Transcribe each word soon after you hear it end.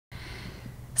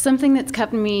Something that's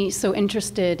kept me so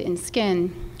interested in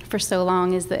skin for so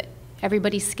long is that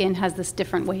everybody's skin has this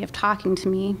different way of talking to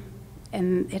me,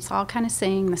 and it's all kind of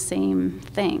saying the same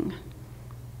thing.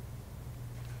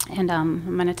 And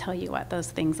I'm going to tell you what those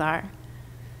things are.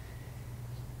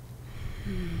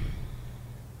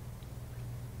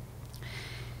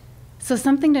 So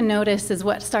something to notice is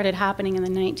what started happening in the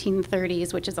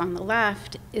 1930s, which is on the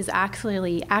left, is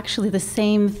actually the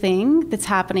same thing that's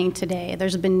happening today.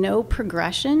 There's been no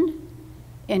progression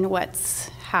in what's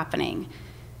happening.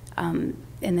 In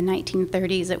the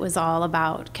 1930s, it was all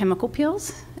about chemical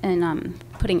peels and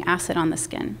putting acid on the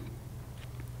skin.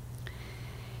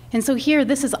 And so here,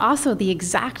 this is also the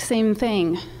exact same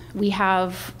thing. We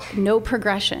have no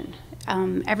progression.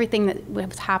 Everything that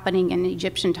was happening in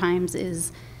Egyptian times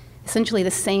is essentially the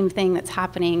same thing that's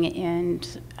happening in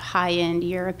high-end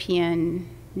European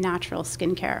natural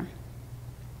skincare.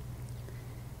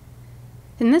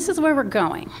 And this is where we're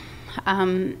going.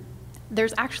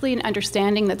 There's actually an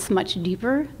understanding that's much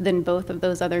deeper than both of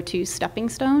those other two stepping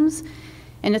stones,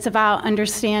 and it's about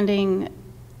understanding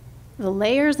the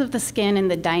layers of the skin and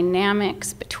the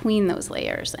dynamics between those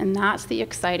layers, and that's the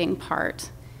exciting part.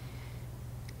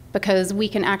 Because we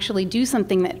can actually do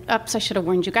something that, oops, I should have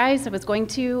warned you guys, I was going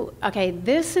to. Okay,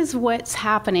 this is what's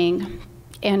happening,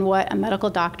 and what a medical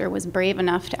doctor was brave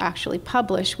enough to actually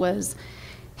publish was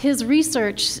his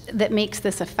research that makes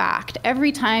this a fact.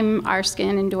 Every time our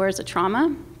skin endures a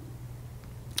trauma,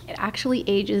 it actually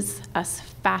ages us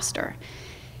faster.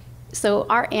 So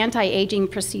our anti-aging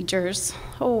procedures,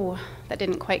 oh, that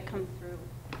didn't quite come through.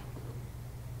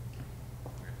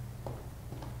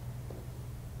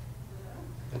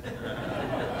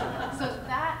 So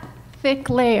that thick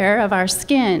layer of our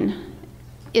skin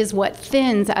is what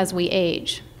thins as we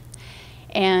age.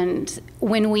 And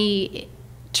when we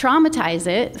traumatize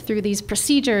it through these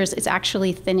procedures, it's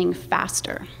actually thinning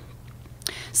faster.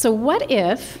 So what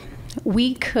if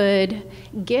we could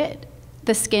get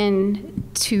the skin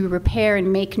to repair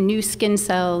and make new skin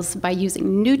cells by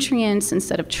using nutrients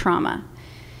instead of trauma?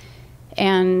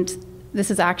 And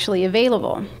this is actually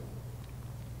available.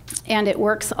 And it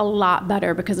works a lot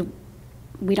better because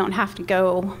we don't have to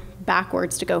go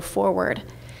backwards to go forward.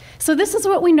 So this is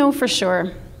what we know for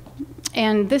sure.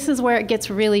 And this is where it gets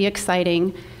really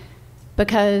exciting,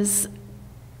 because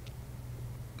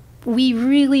we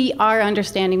really are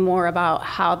understanding more about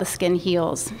how the skin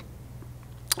heals.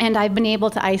 And I've been able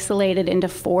to isolate it into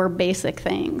 4 basic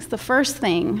things. The first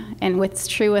thing, and what's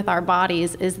true with our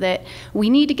bodies, is that we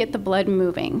need to get the blood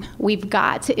moving. We've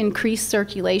got to increase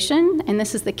circulation, and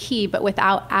this is the key, but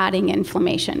without adding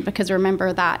inflammation, because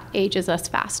remember, that ages us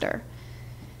faster.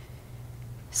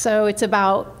 So it's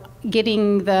about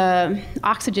getting the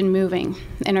oxygen moving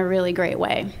in a really great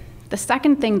way. The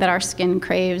second thing that our skin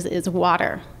craves is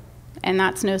water, and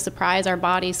that's no surprise, our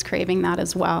body's craving that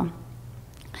as well.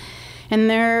 And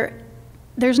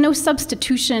there's no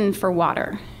substitution for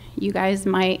water. You guys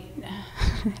might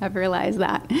have realized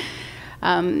that.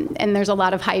 And there's a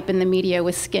lot of hype in the media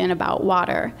with skin about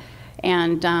water,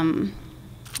 and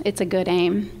it's a good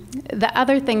aim. The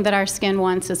other thing that our skin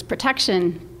wants is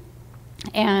protection,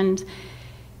 and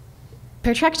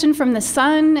protection from the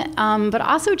sun, but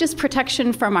also just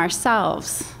protection from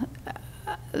ourselves.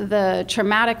 The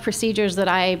traumatic procedures that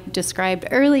I described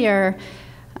earlier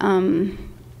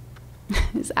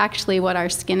is actually what our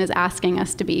skin is asking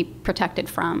us to be protected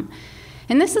from.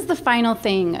 And this is the final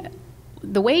thing.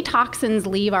 The way toxins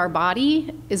leave our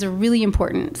body is really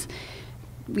important.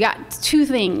 We got 2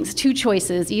 things, 2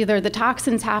 choices. Either the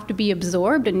toxins have to be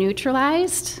absorbed and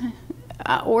neutralized,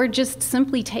 or just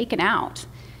simply taken out.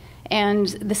 And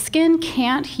the skin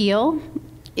can't heal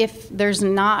if there's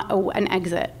not an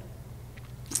exit.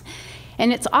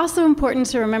 And it's also important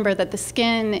to remember that the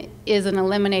skin is an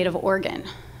eliminative organ,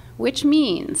 which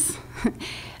means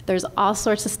there's all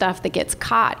sorts of stuff that gets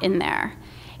caught in there.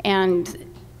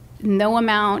 And no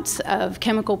amount of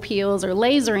chemical peels or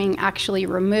lasering actually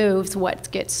removes what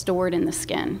gets stored in the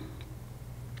skin.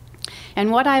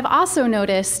 And what I've also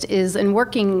noticed is, in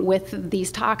working with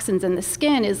these toxins in the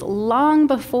skin, is long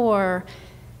before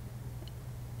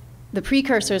the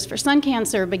precursors for sun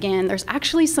cancer began, there's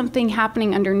actually something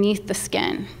happening underneath the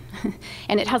skin.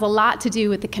 And it has a lot to do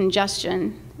with the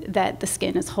congestion that the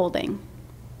skin is holding.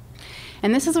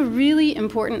 And this is a really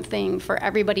important thing for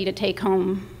everybody to take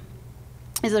home,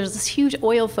 is there's this huge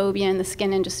oil phobia in the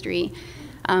skin industry.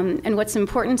 And what's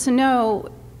important to know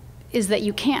is that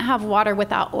you can't have water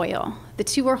without oil. The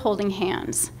 2 are holding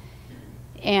hands.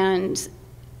 And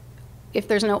if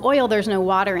there's no oil, there's no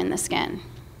water in the skin.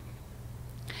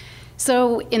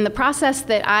 So in the process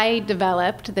that I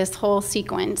developed, this whole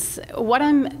sequence, what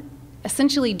I'm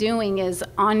essentially doing is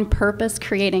on purpose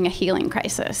creating a healing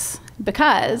crisis,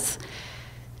 because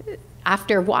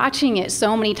after watching it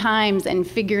so many times and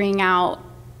figuring out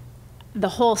the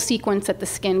whole sequence that the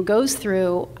skin goes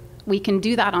through, we can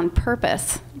do that on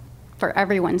purpose for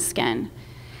everyone's skin.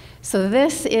 So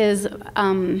this is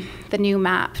the new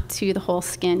map to the whole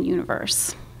skin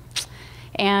universe.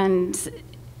 And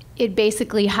it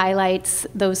basically highlights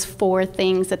those 4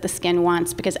 things that the skin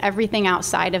wants, because everything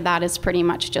outside of that is pretty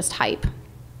much just hype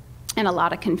and a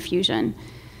lot of confusion.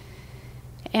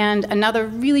 And another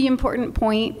really important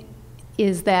point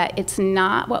is that it's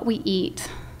not what we eat,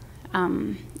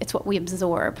 it's what we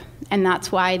absorb. And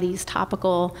that's why these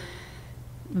topical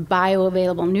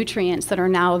bioavailable nutrients that are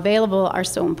now available are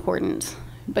so important,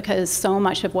 because so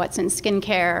much of what's in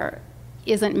skincare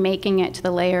isn't making it to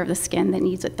the layer of the skin that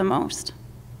needs it the most.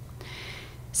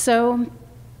 So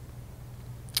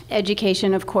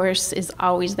education, of course, is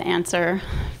always the answer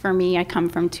for me. I come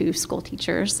from 2 school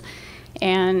teachers,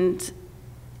 and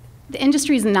the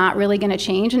industry is not really going to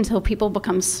change until people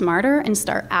become smarter and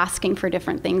start asking for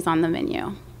different things on the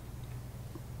menu.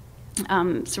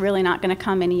 It's really not going to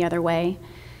come any other way.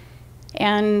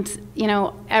 And, you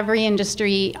know, every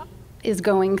industry is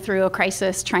going through a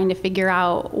crisis trying to figure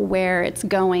out where it's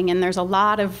going, and there's a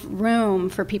lot of room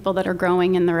for people that are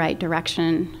growing in the right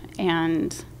direction.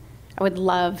 And I would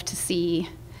love to see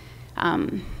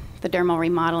the dermal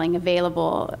remodeling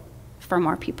available for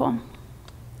more people.